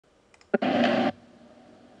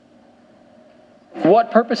what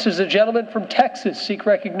purpose does the gentleman from Texas seek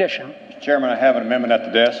recognition? Mr. Chairman, I have an amendment at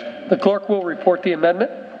the desk. The clerk will report the amendment.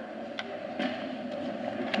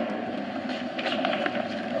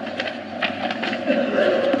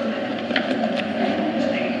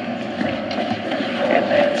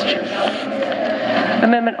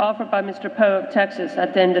 Amendment offered by Mr. Poe of Texas.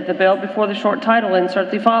 At the end of the bill, before the short title,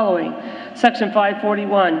 insert the following. Section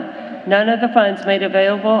 541. None of the funds made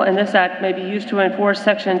available in this act may be used to enforce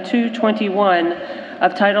Section 221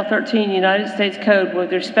 of Title 13 United States Code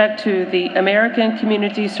with respect to the American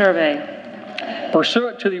Community Survey.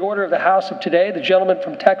 Pursuant to the order of the House of today, the gentleman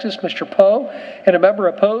from Texas, Mr. Poe, and a member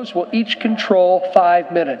opposed will each control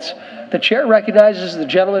 5 minutes. The chair recognizes the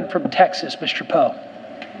gentleman from Texas, Mr. Poe.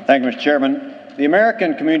 Thank you, Mr. Chairman. The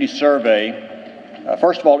American Community Survey,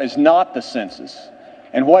 first of all, is not the census.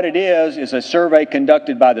 And what it is a survey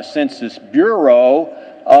conducted by the Census Bureau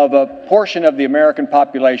of a portion of the American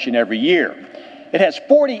population every year. It has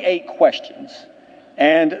 48 questions,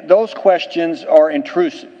 and those questions are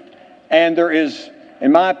intrusive. And there is,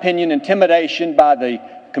 in my opinion, intimidation by the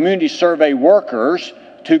community survey workers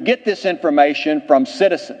to get this information from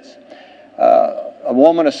citizens.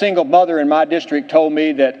 A single mother in my district told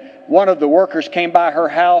me that one of the workers came by her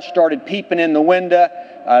house, started peeping in the window,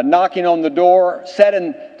 knocking on the door, sat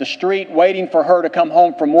in the street waiting for her to come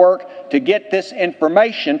home from work to get this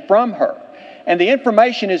information from her. And the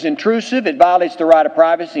information is intrusive. It violates the right of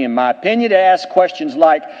privacy, in my opinion. It asks questions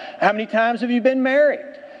like, how many times have you been married?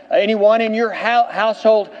 Anyone in your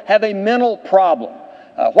household have a mental problem?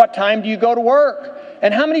 What time do you go to work?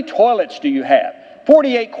 And how many toilets do you have?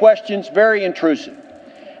 48 questions, very intrusive.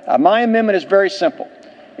 My amendment is very simple.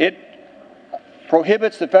 It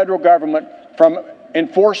prohibits the federal government from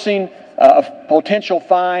enforcing a potential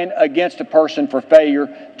fine against a person for failure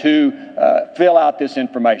to fill out this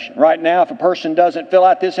information. Right now, if a person doesn't fill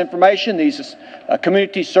out this information, these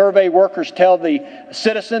community survey workers tell the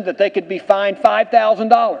citizen that they could be fined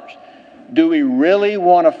 $5,000. Do we really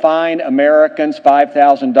want to fine Americans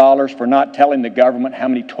 $5,000 for not telling the government how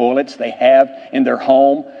many toilets they have in their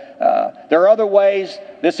home? There are other ways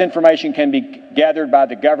this information can be gathered by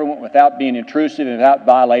the government without being intrusive and without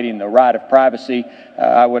violating the right of privacy.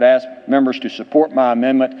 I would ask members to support my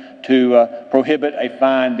amendment to prohibit a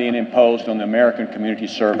fine being imposed on the American Community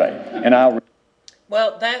Survey.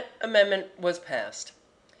 Well, that amendment was passed,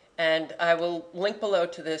 and I will link below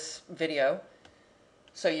to this video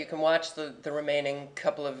so you can watch the remaining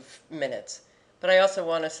couple of minutes. But I also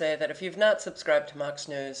want to say that if you've not subscribed to Mox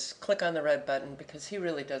News, click on the red button, because he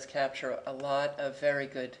really does capture a lot of very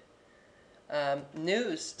good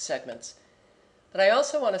news segments. But I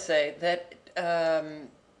also want to say that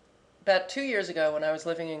about 2 years ago, when I was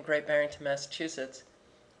living in Great Barrington, Massachusetts,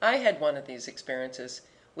 I had one of these experiences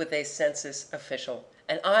with a census official.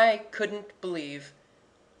 And I couldn't believe,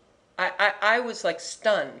 I was like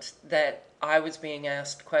stunned that I was being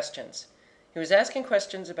asked questions. He was asking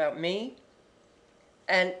questions about me,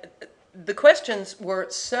 and the questions were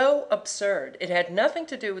so absurd. It had nothing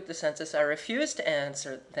to do with the census. I refused to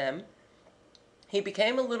answer them. He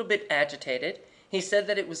became a little bit agitated. He said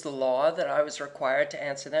that it was the law that I was required to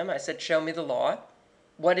answer them. I said, show me the law.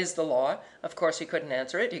 What is the law? Of course, he couldn't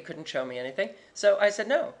answer it. He couldn't show me anything. So I said,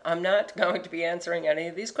 no, I'm not going to be answering any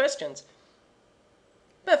of these questions.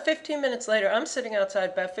 About 15 minutes later, I'm sitting outside.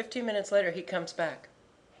 About 15 minutes later, he comes back.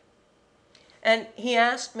 And he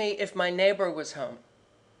asked me if my neighbor was home.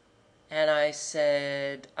 And I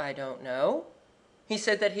said, I don't know. He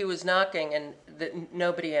said that he was knocking and that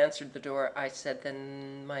nobody answered the door. I said,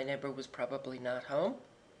 then my neighbor was probably not home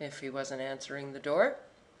if he wasn't answering the door.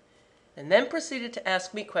 And then proceeded to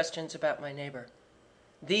ask me questions about my neighbor.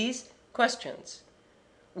 These questions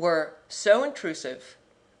were so intrusive,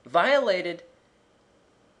 violated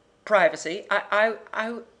privacy.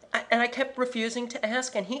 And I kept refusing to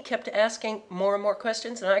ask, and he kept asking more and more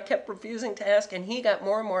questions, and I kept refusing to ask, and he got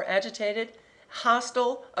more and more agitated,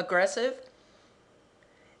 hostile, aggressive.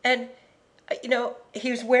 And, you know,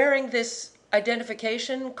 he was wearing this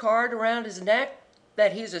identification card around his neck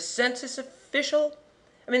that he's a census official.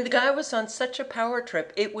 I mean, the guy was on such a power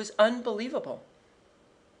trip. It was unbelievable.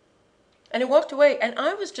 And he walked away, and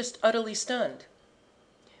I was just utterly stunned.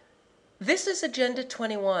 This is Agenda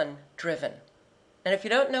 21 driven. And if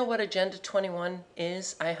you don't know what Agenda 21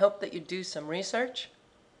 is, I hope that you do some research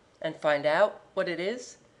and find out what it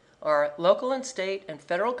is. Our local and state and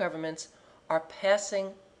federal governments are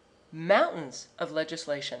passing mountains of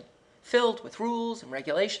legislation filled with rules and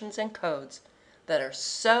regulations and codes that are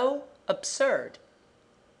so absurd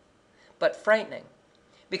but frightening.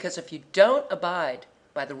 Because if you don't abide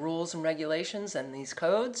by the rules and regulations and these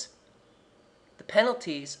codes, the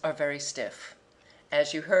penalties are very stiff.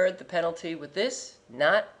 As you heard, the penalty with this,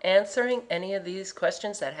 not answering any of these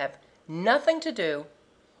questions that have nothing to do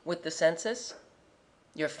with the census,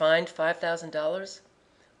 you're fined $5,000.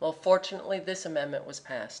 Well, fortunately, this amendment was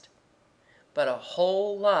passed, but a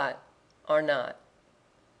whole lot are not.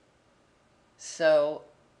 So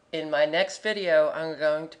in my next video, I'm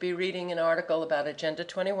going to be reading an article about Agenda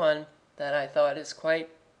 21 that I thought is quite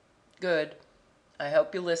good. I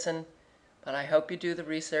hope you listen, but I hope you do the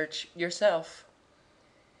research yourself,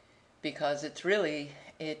 because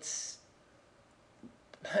it's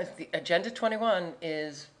the Agenda 21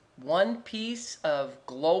 is one piece of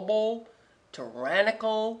global,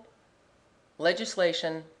 tyrannical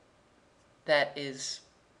legislation that is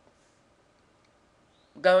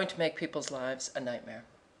going to make people's lives a nightmare.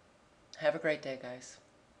 Have a great day, guys.